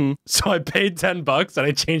 Mm-hmm. So I paid $10 and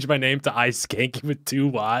I changed my name to iSkanky with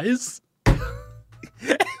 2 Ys.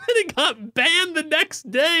 And it got banned the next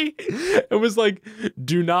day. It was like,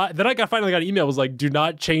 do not. Then finally got an email. It was like, do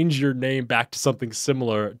not change your name back to something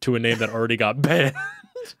similar to a name that already got banned.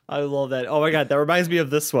 I love that. Oh my god, that reminds me of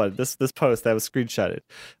this one. This post that was screenshotted,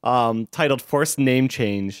 titled "Forced Name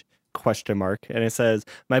Change?" ? And it says,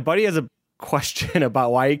 "My buddy has a question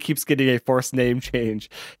about why he keeps getting a forced name change.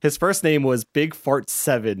 His first name was Big Fart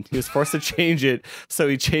 7. He was forced to change it, so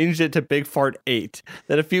he changed it to Big Fart 8.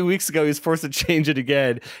 Then a few weeks ago, he was forced to change it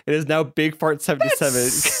again. It is now Big Fart 77.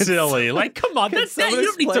 Silly. Like, come on. That's that. someone You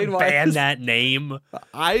don't need to explain why ban this- that name.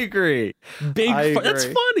 I agree. Big I Fart. That's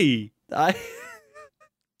agree. funny.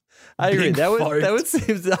 I agree. Big That fart. would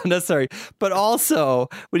seem unnecessary. But also,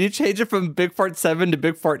 when you change it from Big Fart 7 to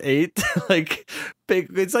Big Fart 8, like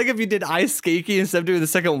it's like if you did iSkanky instead of doing the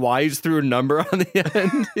second Y, you just threw a number on the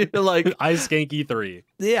end. You're like, iSkanky 3.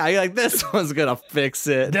 yeah, you're like, this one's gonna fix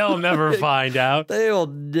it. They'll never find out. They will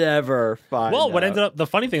never find Well, what out. ended up, the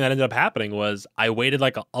funny thing that ended up happening was I waited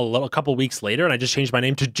like a couple weeks later and I just changed my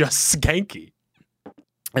name to just Skanky.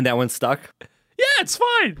 And that one stuck? Yeah, it's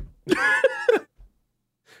fine.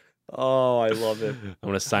 Oh, I love it. I'm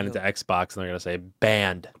going to sign into Xbox and they're going to say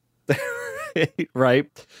banned. Right?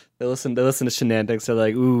 They listen to Shenanigans. They're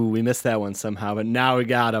like, ooh, we missed that one somehow, but now we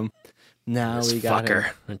got him. Now This we got him.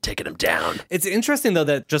 fucker. I'm taking him down. It's interesting though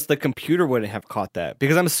that just the computer wouldn't have caught that,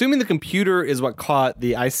 because I'm assuming the computer is what caught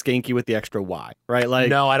the iSkanky with the extra Y, right? Like,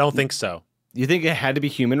 No, I don't think so. you think it had to be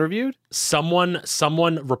human reviewed? Someone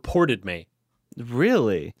reported me.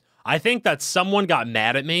 Really? I think that someone got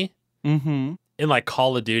mad at me Mm-hmm. in like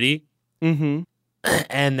Call of Duty Mm-hmm.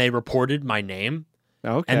 and they reported my name.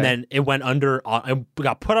 Okay. And then it went under, it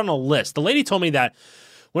got put on a list. The lady told me that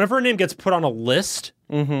whenever her name gets put on a list,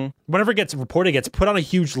 whenever it gets reported, it gets put on a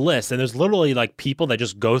huge list. And there's literally like people that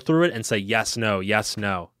just go through it and say yes, no, yes,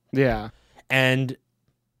 no. Yeah. And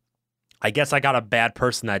I guess I got a bad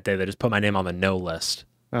person that day. They just put my name on the no list.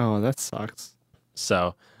 Oh, that sucks.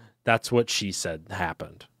 So that's what she said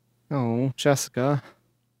happened. Oh, Jessica.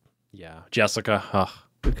 Yeah. Jessica,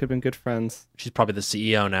 We could have been good friends. she's probably the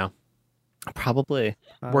CEO now. Probably.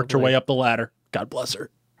 Worked her way up the ladder. God bless her.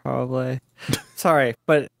 Probably. Sorry,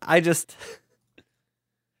 but I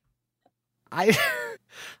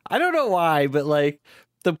I don't know why, but like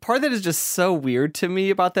the part that is just so weird to me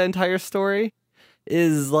about the entire story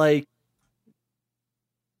is like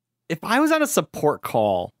if I was on a support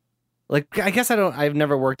call, like I guess I've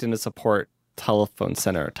never worked in a telephone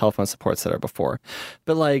support center before.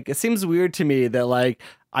 But like it seems weird to me that like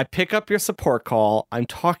I pick up your support call, I'm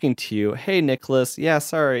talking to you, hey Nicholas, yeah,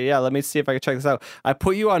 sorry, yeah, let me see if I can check this out. I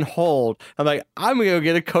put you on hold. I'm like, I'm gonna go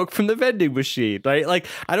get a Coke from the vending machine. Right? Like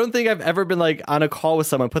I don't think I've ever been like on a call with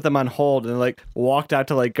someone, put them on hold and like walked out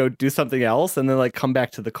to like go do something else and then like come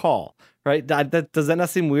back to the call. Right? Does that not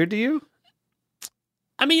seem weird to you?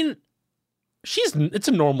 I mean, it's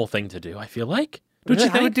a normal thing to do, I feel like. Don't you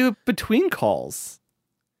think? I would do it between calls.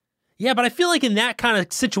 Yeah, but I feel like in that kind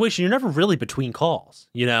of situation, you're never really between calls,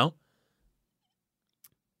 you know?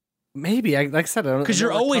 Maybe, like I said, I don't because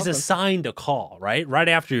you're always assigned a call, right? Right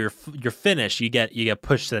after you're finished, you get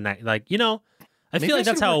pushed to the next. Like, you know, I feel like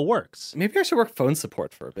that's how it works. Maybe I should work phone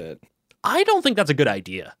support for a bit. I don't think that's a good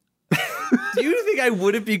idea. Do you think I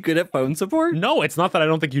wouldn't be good at phone support? No, it's not that I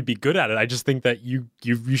don't think you'd be good at it. I just think that you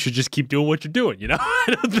should just keep doing what you're doing. You know, I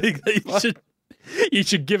don't think that you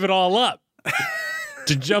should give it all up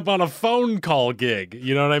to jump on a phone call gig.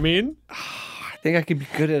 You know what I mean? I think I could be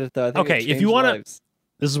good at it though. I think okay, if you want to,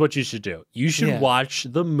 this is what you should do. You should watch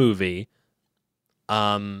the movie.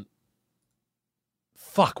 Fuck,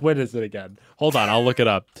 what is it again? Hold on, I'll look it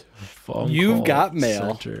up. You've Got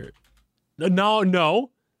Mail. Center. No.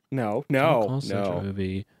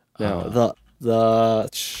 Movie. No,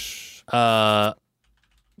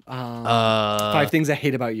 5 Things I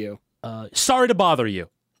Hate About You. Sorry to bother you.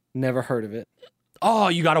 Never heard of it. Oh,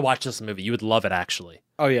 you got to watch this movie. You would love it, actually.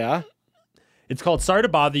 Oh yeah. It's called Sorry to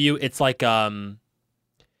Bother You. It's like how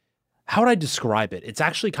would I describe it? It's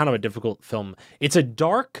actually kind of a difficult film. It's an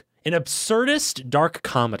absurdist dark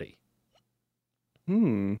comedy.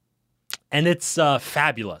 And it's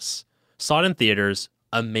fabulous. Saw it in theaters.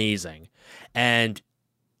 Amazing. And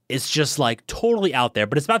it's just like totally out there.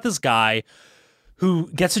 But it's about this guy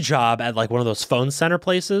who gets a job at like one of those phone center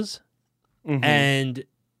places. And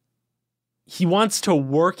he wants to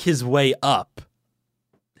work his way up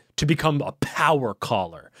to become a power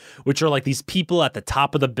caller, which are like these people at the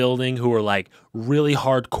top of the building who are like really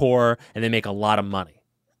hardcore and they make a lot of money.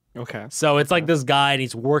 Okay. So it's like this guy and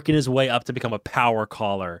he's working his way up to become a power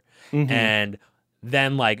caller. And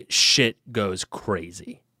then like shit goes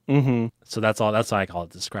crazy. So that's how I call it,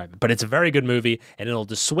 describe it. But it's a very good movie and it'll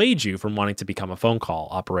dissuade you from wanting to become a phone call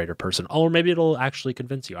operator person. Or maybe it'll actually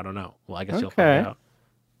convince you. I don't know. Well, I guess you'll find out.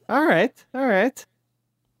 All right.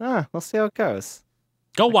 We'll see how it goes.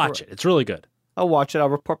 Go watch it. It's really good. I'll watch it. I'll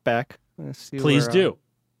report back. Please do.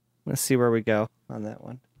 Let's see where we go on that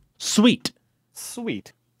one. Sweet.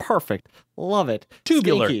 Perfect. Love it.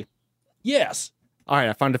 Tubular. Skanky. Yes. All right.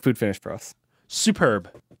 I found a food finish for us. Superb.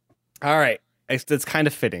 All right. It's kind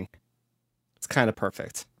of fitting. It's kind of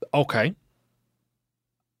perfect. Okay.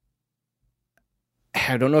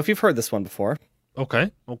 I don't know if you've heard this one before.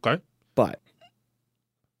 Okay. But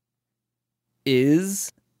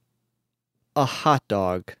is a hot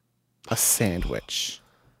dog a sandwich?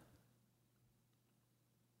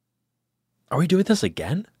 Are we doing this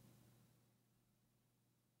again?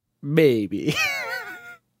 Maybe.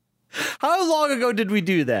 How long ago did we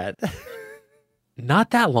do that?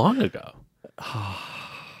 Not that long ago.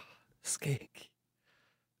 Skank.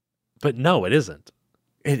 But no, it isn't.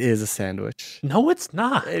 It is a sandwich. No, it's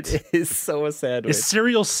not. It is so a sandwich. Is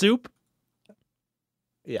cereal soup?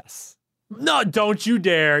 Yes. No, don't you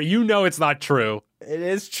dare. You know it's not true. It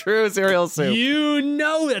is true, cereal soup. You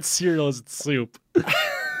know that cereal is soup.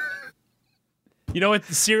 You know what?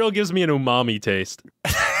 Cereal gives me an umami taste.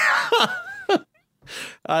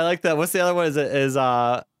 I like that. What's the other one? Is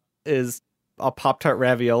a Pop-Tart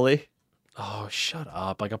ravioli? Oh, shut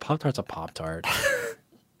up. Like a Pop-Tart's a Pop-Tart.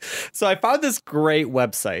 So I found this great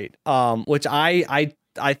website, which I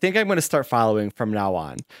think I'm going to start following from now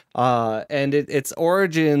on. And its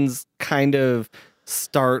origins kind of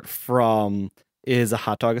start from, is a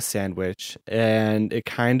hot dog a sandwich? And it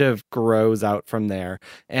kind of grows out from there.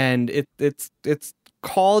 And it's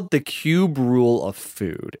called the Cube Rule of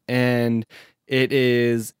Food. And it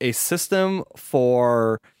is a system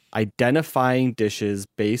for identifying dishes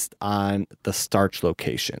based on the starch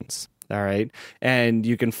locations. All right. And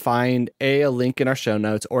you can find a link in our show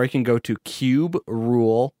notes, or you can go to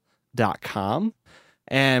cuberule.com.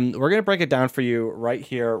 And we're going to break it down for you right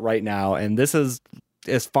here, right now. And this is,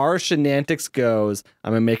 as far as Shenantics goes,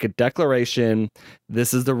 I'm going to make a declaration.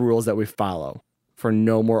 This is the rules that we follow for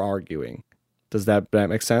no more arguing. Does that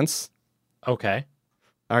make sense? Okay.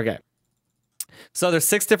 Okay. So there's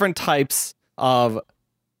 6 different types of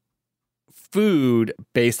food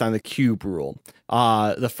based on the cube rule.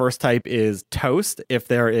 The first type is toast. If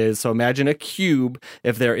there is, so imagine a cube.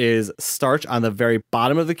 If there is starch on the very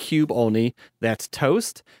bottom of the cube only, that's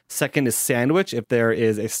toast. Second is sandwich. If there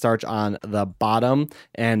is a starch on the bottom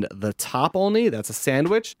and the top only, that's a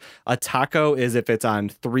sandwich. A taco is if it's on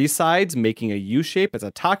 3 sides, making a U shape, it's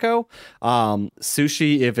a taco.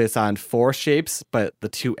 Sushi, if it's on 4 shapes, but the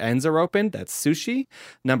 2 ends are open, that's sushi.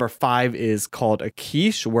 Number 5 is called a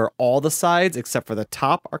quiche, where all the sides except for the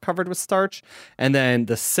top are covered with starch. And then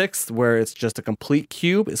the 6th, where it's just a complete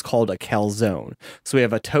cube, is called a calzone. So we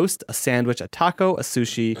have a toast, a sandwich, a taco, a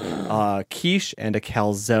sushi, a quiche, and a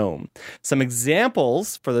calzone. Some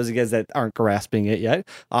examples for those of you guys that aren't grasping it yet.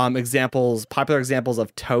 Popular examples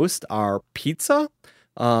of toast are pizza,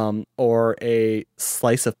 or a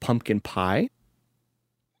slice of pumpkin pie.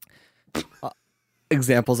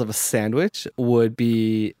 Examples of a sandwich would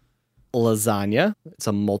be lasagna. It's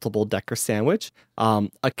a multiple decker sandwich. A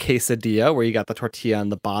quesadilla, where you got the tortilla on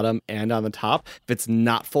the bottom and on the top. If it's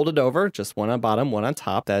not folded over, just one on bottom, one on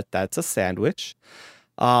top, that's a sandwich.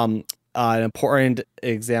 An important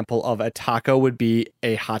example of a taco would be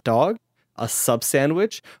a hot dog, a sub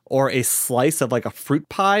sandwich, or a slice of like a fruit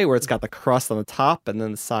pie where it's got the crust on the top and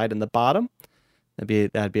then the side and the bottom.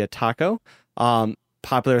 That'd be a taco.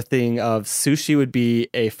 Popular thing of sushi would be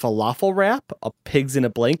a falafel wrap, a pigs in a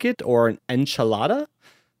blanket, or an enchilada,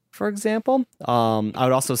 for example. I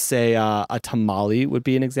would also say a tamale would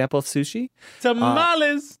be an example of sushi.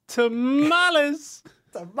 Tamales.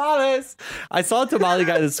 I saw a tamale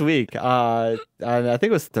guy this week. I think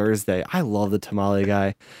it was Thursday. I love the tamale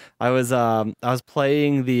guy. I was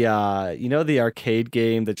playing the the arcade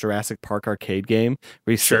game, the Jurassic Park arcade game,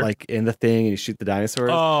 where you sit like in the thing and you shoot the dinosaurs.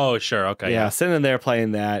 Oh, sure, okay. Yeah, sitting in there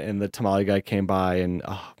playing that, and the tamale guy came by, and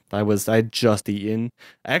I had just eaten.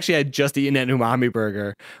 Actually, I had just eaten an umami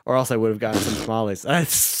burger, or else I would have gotten some tamales.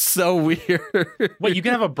 That's so weird. Wait, you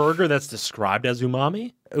can have a burger that's described as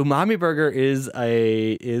umami? Umami Burger is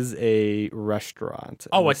a restaurant.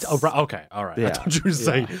 Oh, okay, all right. Yeah, I thought you were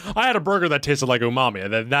saying I had a burger that tasted like umami,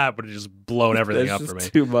 and then that would have just blown everything up for me.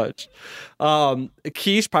 Too much.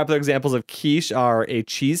 Quiche. Popular examples of quiche are a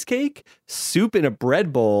cheesecake, soup in a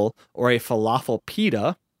bread bowl, or a falafel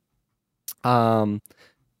pita. Other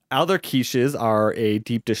quiches are a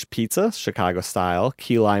deep dish pizza, Chicago style.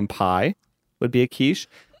 Key lime pie would be a quiche.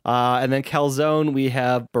 And then calzone, we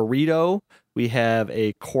have burrito, we have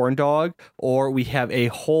a corn dog, or we have a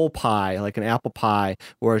whole pie, like an apple pie,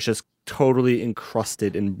 where it's just totally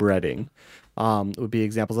encrusted in breading. Would be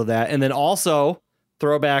examples of that. And then also,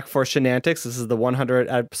 throwback for Shenantics. This is the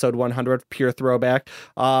episode 100, pure throwback.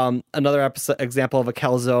 Another example of a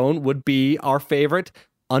calzone would be our favorite,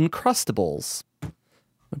 Uncrustables.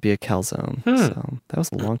 Would be a calzone. So that was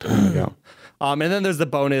a long time ago. And then there's the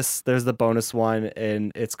bonus one,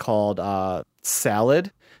 and it's called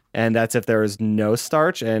salad. And that's if there is no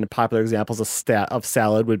starch. And popular examples of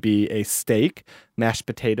salad would be a steak, mashed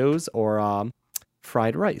potatoes, or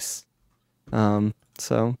fried rice.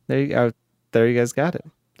 So there you go. There you guys got it.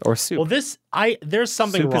 Or soup. Well, there's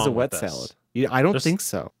something soup wrong is a with wet this. salad. I don't think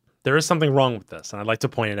so. There is something wrong with this, and I'd like to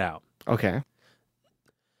point it out. Okay.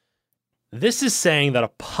 This is saying that a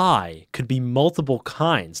pie could be multiple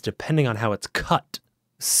kinds depending on how it's cut.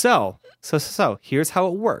 So here's how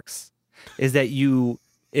it works: is that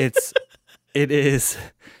it is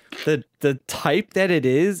the type that it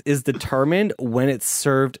is determined when it's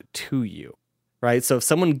served to you, right? So if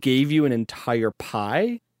someone gave you an entire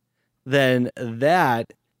pie, then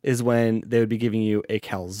that is when they would be giving you a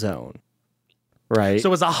calzone, right?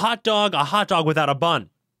 So is a hot dog without a bun?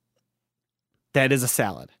 That is a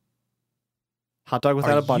salad. Hot dog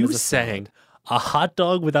without a bun is a salad. Are you saying a hot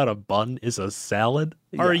dog without a bun is a salad?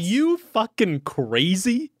 Yes. Are you fucking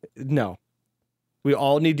crazy? No. We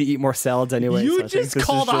all need to eat more salads anyway. You so just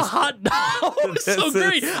called a hot dog. So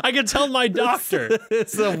great. I can tell my doctor.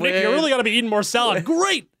 It's a Nick, you really got to be eating more salad.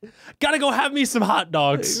 Great. Got to go have me some hot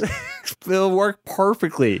dogs. It'll work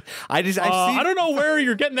perfectly. I don't know where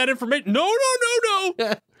you're getting that information. No.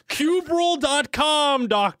 Cuberule.com,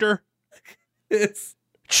 doctor.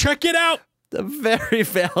 Check it out. A very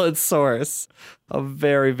valid source. A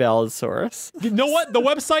very valid source. You know what? The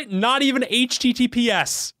website, not even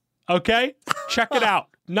HTTPS. Okay? Check it out.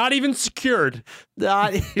 Not even secured.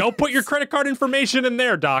 Not Don't put your credit card information in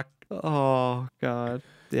there, Doc. Oh God.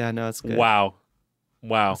 Yeah, no, it's good. Wow.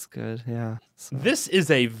 It's good. Yeah. So. This is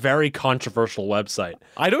a very controversial website.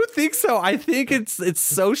 I don't think so. I think it's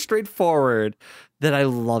so straightforward that I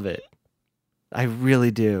love it. I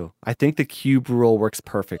really do. I think the cube rule works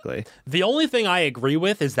perfectly. The only thing I agree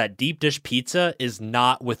with is that deep dish pizza is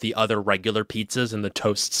not with the other regular pizzas in the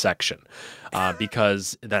toast section,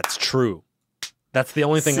 because that's true. That's the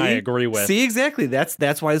only thing I agree with. See, exactly.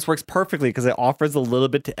 That's why this works perfectly, because it offers a little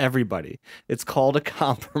bit to everybody. It's called a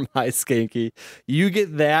compromise, Skanky. You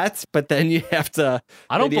get that, but then you have to...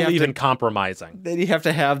 I don't believe in compromising. Then you have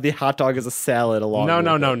to have the hot dog as a salad along with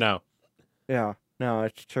it. No. Yeah. No,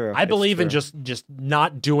 it's true. I believe in just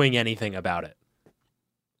not doing anything about it.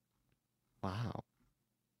 Wow.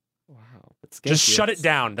 Just shut it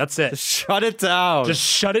down. That's it. Just shut it down. Just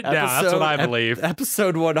shut it down. That's what I believe.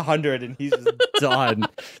 Episode 100, and he's just done.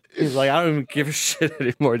 He's like, I don't even give a shit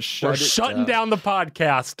anymore. We're shutting down the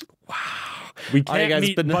podcast. Wow. We can't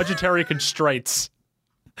meet budgetary constraints.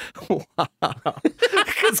 Wow.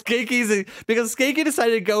 Because Skanky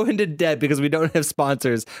decided to go into debt because we don't have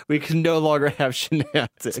sponsors. We can no longer have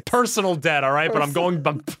Shenantics. It's personal debt, all right? But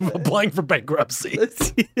I'm applying for bankruptcy.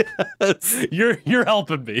 Yes. You're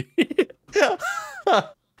helping me.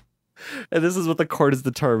 And this is what the court has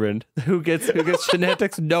determined. Who gets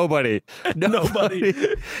Shenantics? Nobody.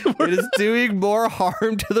 It is doing more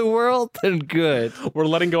harm to the world than good. We're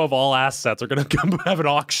letting go of all assets. We're gonna come have an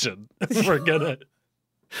auction. We're gonna.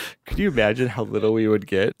 Could you imagine how little we would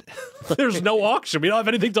get? There's no auction. We don't have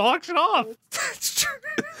anything to auction off. That's true.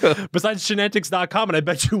 Besides Shenantics.com, and I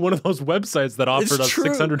bet you one of those websites that offered us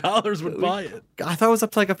 $600 would buy it. I thought it was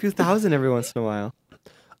up to like a few thousand every once in a while.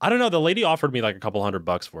 I don't know. The lady offered me like a couple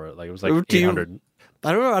 $100 for it. Like it was like $800.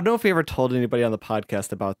 I don't know if we ever told anybody on the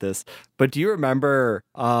podcast about this, but do you remember?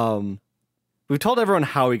 We told everyone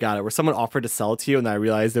how we got it, where someone offered to sell it to you, and I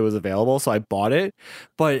realized it was available, so I bought it.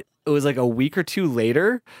 But it was like a week or two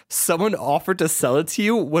later, someone offered to sell it to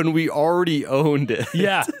you when we already owned it.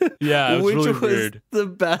 Yeah, it was which really was weird. The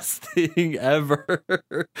best thing ever.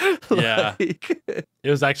 Yeah, it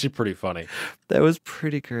was actually pretty funny. That was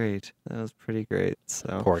pretty great.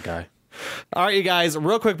 So poor guy. All right, you guys,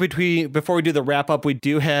 real quick before we do the wrap up, we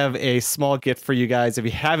do have a small gift for you guys. If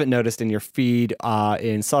you haven't noticed in your feed,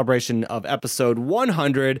 in celebration of episode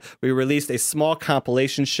 100, we released a small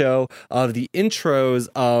compilation show of the intros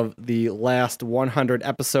of the last 100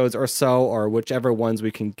 episodes or so, or whichever ones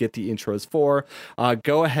we can get the intros for.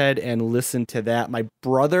 Go ahead and listen to that. My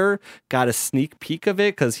brother got a sneak peek of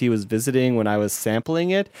it because he was visiting when I was sampling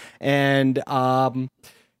it, and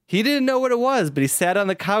he didn't know what it was, but he sat on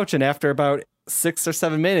the couch, and after about 6 or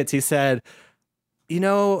 7 minutes, he said, "You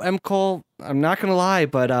know, M. Cole, I'm not going to lie,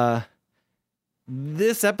 but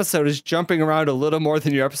this episode is jumping around a little more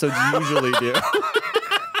than your episodes usually do."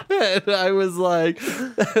 And I was like,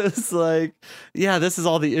 yeah, this is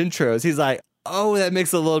all the intros. He's like, oh, that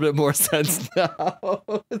makes a little bit more sense now.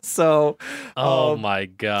 So, oh my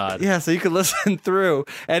God. Yeah, so you can listen through,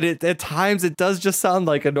 and at times it does just sound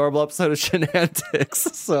like a normal episode of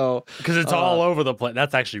Shenantics. So, because it's all over the place.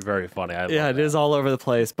 That's actually very funny. It is all over the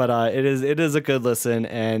place, but it is a good listen.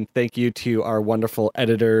 And thank you to our wonderful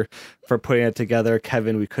editor for putting it together,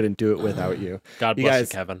 Kevin. We couldn't do it without you. God bless you,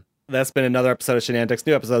 Kevin. That's been another episode of Shenantics.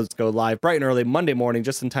 New episodes go live bright and early Monday morning,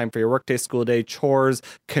 just in time for your workday, school day, chores,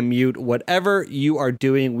 commute, whatever you are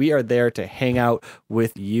doing. We are there to hang out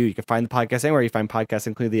with you. You can find the podcast anywhere you find podcasts,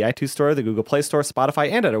 including the iTunes Store, the Google Play Store, Spotify,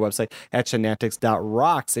 and at our website at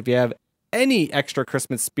shenantics.rocks. If you have any extra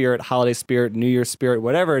Christmas spirit, holiday spirit, New Year's spirit,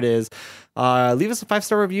 whatever it is, leave us a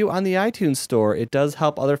 5-star review on the iTunes Store. It does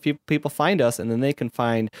help other people find us, and then they can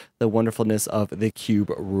find the wonderfulness of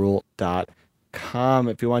thecubерule.com.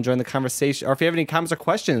 If you want to join the conversation, or if you have any comments or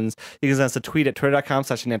questions, you can send us a tweet at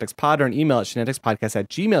twitter.com/shenanticspod or an email at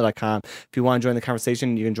shenanticspodcast@gmail.com. If you want to join the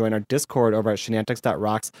conversation, you can join our Discord over at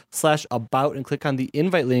shenantics.rocks/about and click on the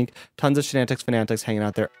invite link. Tons of Shenantics fanatics hanging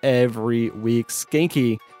out there every week.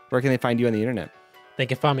 Skanky, where can they find you on the internet? They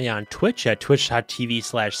can find me on Twitch at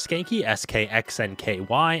twitch.tv/Skanky,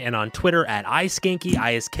 SKXNKY, and on Twitter at iSkanky,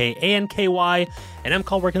 ISKANKY. And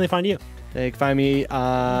MCall, where can they find you? They can find me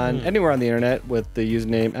on anywhere on the internet with the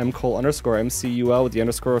username mcole_MCUL with the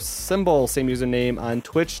underscore symbol. Same username on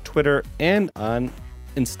Twitch, Twitter, and on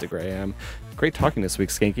Instagram. Great talking this week,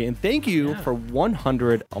 Skanky, and thank you for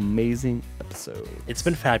 100 amazing episodes. It's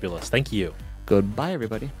been fabulous. Thank you. Goodbye,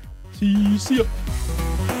 everybody. See ya.